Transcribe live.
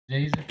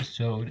Today's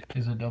episode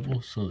is a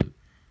double salute.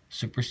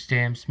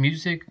 Superstamps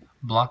music,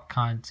 block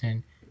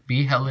content,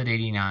 Be Hell at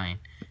 89,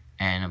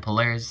 and a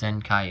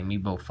PolarisZenkai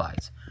Amiibo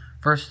fights.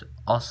 First,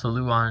 I'll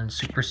salute on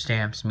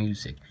Superstamps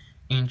music.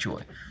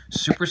 Enjoy.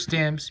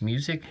 Superstamps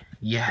music?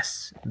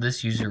 Yes,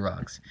 this user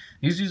rocks.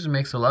 This user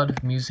makes a lot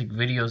of music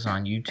videos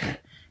on YouTube.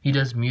 He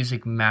does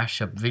music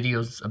mashup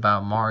videos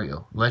about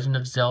Mario, Legend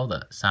of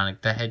Zelda,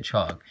 Sonic the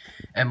Hedgehog,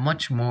 and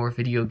much more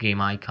video game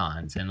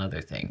icons and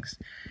other things.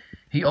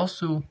 He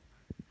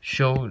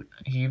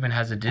even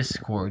has a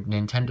Discord,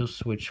 Nintendo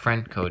Switch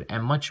friend code,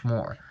 and much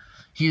more.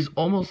 He is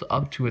almost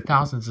up to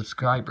 1,000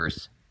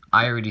 subscribers.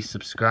 I already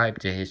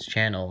subscribed to his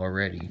channel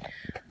already.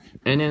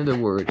 In other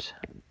words,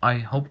 I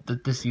hope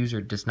that this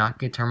user does not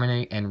get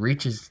terminated and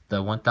reaches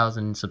the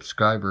 1,000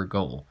 subscriber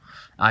goal.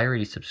 I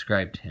already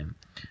subscribed to him.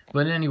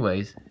 But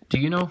anyways, do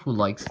you know who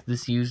likes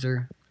this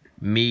user?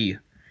 Me.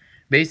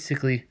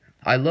 Basically,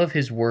 I love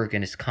his work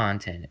and his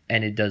content,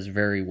 and it does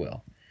very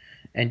well.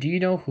 And do you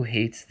know who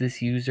hates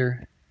this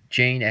user?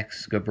 Jane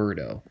X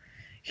Gaberto.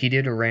 He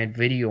did a rant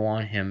video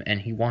on him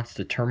and he wants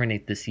to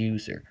terminate this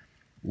user.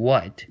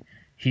 What?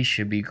 He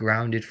should be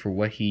grounded for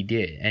what he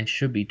did and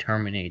should be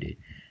terminated.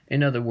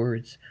 In other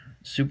words,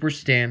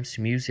 Superstamps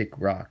music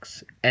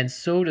rocks, and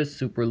so does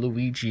Super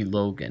Luigi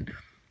Logan.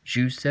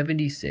 Jew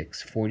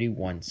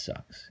 7641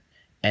 sucks.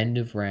 End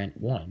of rant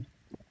 1.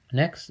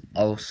 Next,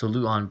 I'll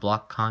salute on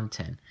block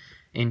content.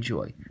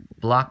 Enjoy.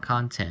 Block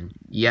content.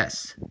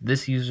 Yes,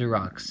 this user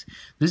rocks.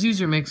 This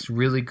user makes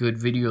really good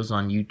videos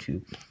on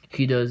YouTube.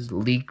 He does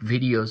leak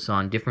videos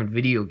on different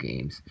video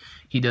games.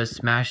 He does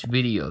smash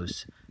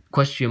videos,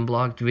 question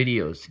blocked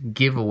videos,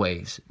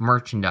 giveaways,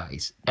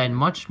 merchandise, and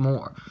much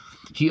more.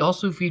 He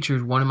also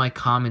featured one of my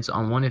comments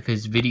on one of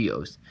his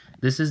videos.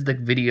 This is the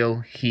video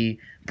he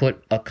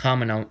put my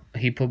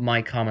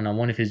comment on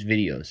one of his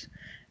videos.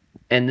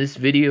 And this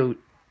video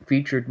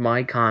featured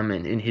my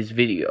comment in his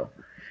video,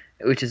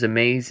 which is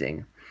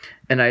amazing.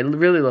 And I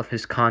really love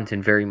his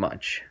content very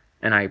much,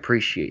 and I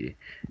appreciate it.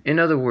 In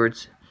other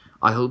words,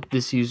 I hope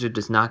this user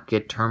does not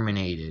get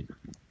terminated.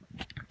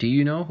 Do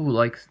you know who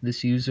likes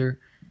this user?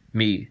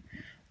 Me.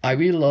 I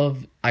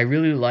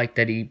really like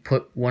that he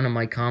put one of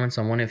my comments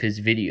on one of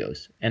his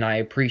videos, and I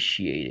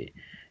appreciate it.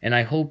 And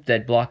I hope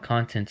that block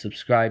content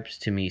subscribes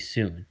to me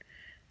soon.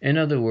 In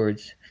other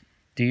words,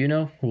 do you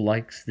know who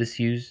likes this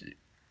user?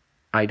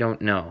 I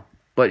don't know.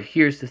 But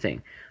here's the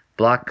thing.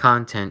 Block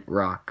content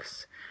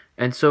rocks.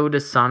 And so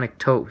does Sonic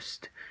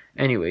Toast.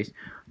 Anyways,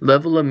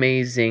 level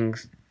amazing,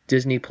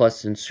 Disney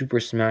Plus and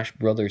Super Smash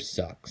Bros.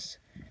 Sucks.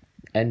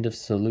 End of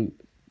salute.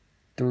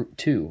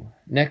 2.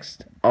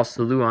 Next, I'll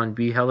salute on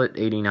Be Hell at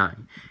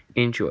 89.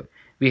 Enjoy.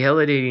 Be Hell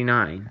at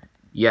 89.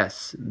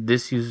 Yes,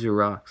 this user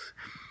rocks.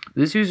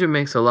 This user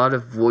makes a lot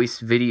of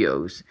voice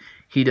videos.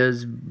 He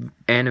does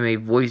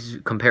anime voice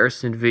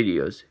comparison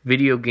videos,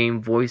 video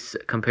game voice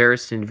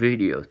comparison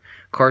videos,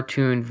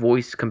 cartoon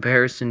voice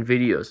comparison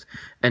videos,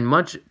 and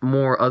much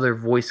more other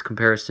voice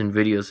comparison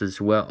videos as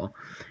well.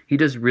 He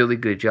does a really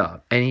good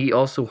job, and he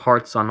also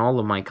hearts on all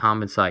of my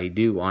comments I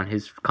do on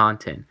his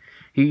content.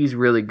 He's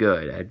really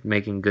good at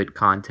making good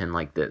content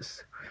like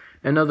this.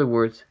 In other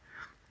words,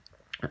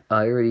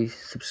 I already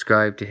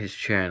subscribed to his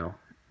channel,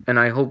 and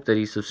I hope that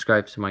he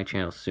subscribes to my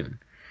channel soon.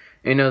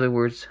 In other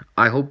words,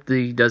 I hope that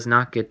he does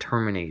not get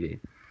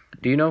terminated.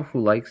 Do you know who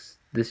likes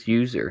this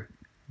user?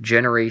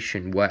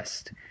 Generation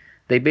West.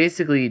 They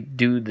basically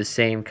do the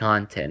same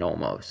content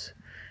almost.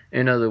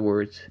 In other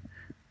words,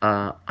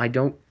 I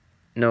don't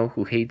know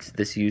who hates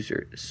this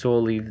user, so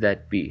I'll leave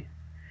that be.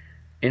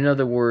 In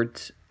other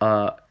words,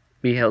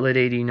 Be Hell at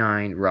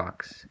 89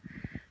 rocks.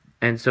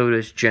 And so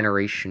does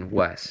Generation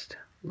West.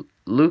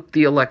 Luke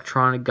the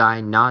Electronic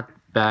Guy, not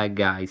bad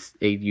guys,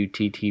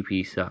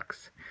 AUTTP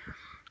sucks.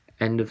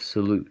 End of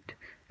salute.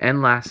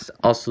 And last,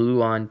 I'll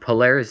salute on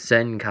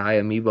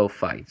PolarisZenkai Amiibo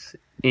fights.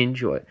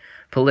 Enjoy.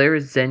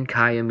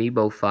 PolarisZenkai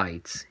Amiibo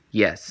fights.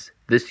 Yes,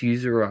 this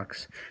user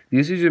rocks.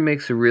 This user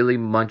makes a really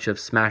bunch of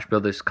Smash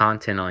Brothers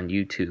content on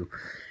YouTube.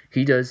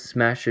 He does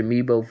Smash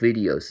Amiibo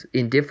videos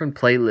in different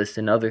playlists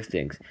and other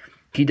things.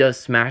 He does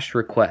Smash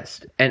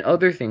requests and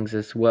other things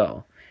as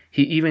well.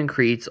 He even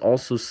creates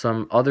also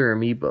some other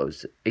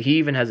Amiibos. He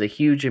even has a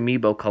huge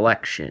Amiibo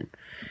collection.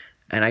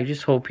 And I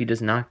just hope he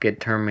does not get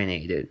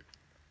terminated.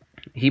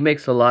 He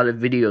makes a lot of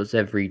videos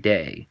every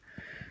day,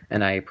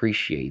 and I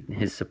appreciate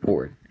his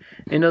support.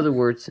 In other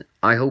words,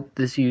 I hope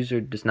this user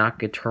does not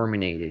get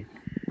terminated.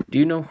 Do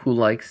you know who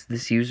likes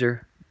this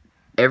user?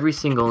 Every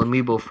single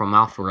Amiibo from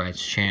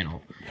Alpharad's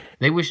channel.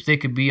 They wish they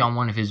could be on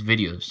one of his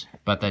videos,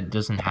 but that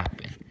doesn't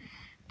happen.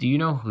 Do you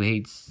know who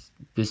hates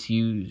this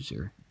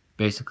user?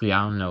 Basically,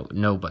 I don't know,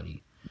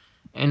 nobody.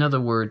 In other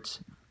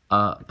words,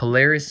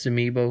 Polaris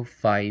Amiibo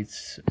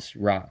fights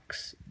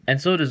rocks,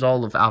 and so does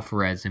all of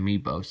Alpharad's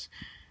Amiibos.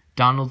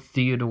 Donald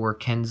Theodore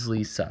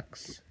Kensley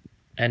sucks.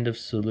 End of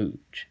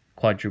salute.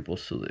 Quadruple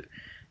salute.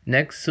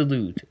 Next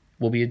salute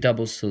will be a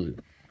double salute.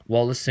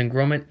 Wallace and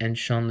Gromit and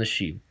Shaun the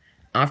Sheep.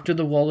 After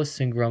the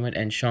Wallace and Gromit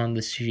and Shaun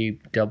the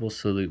Sheep double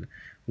salute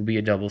will be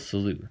a double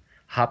salute.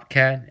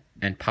 Hopcat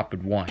and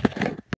Poppet 1.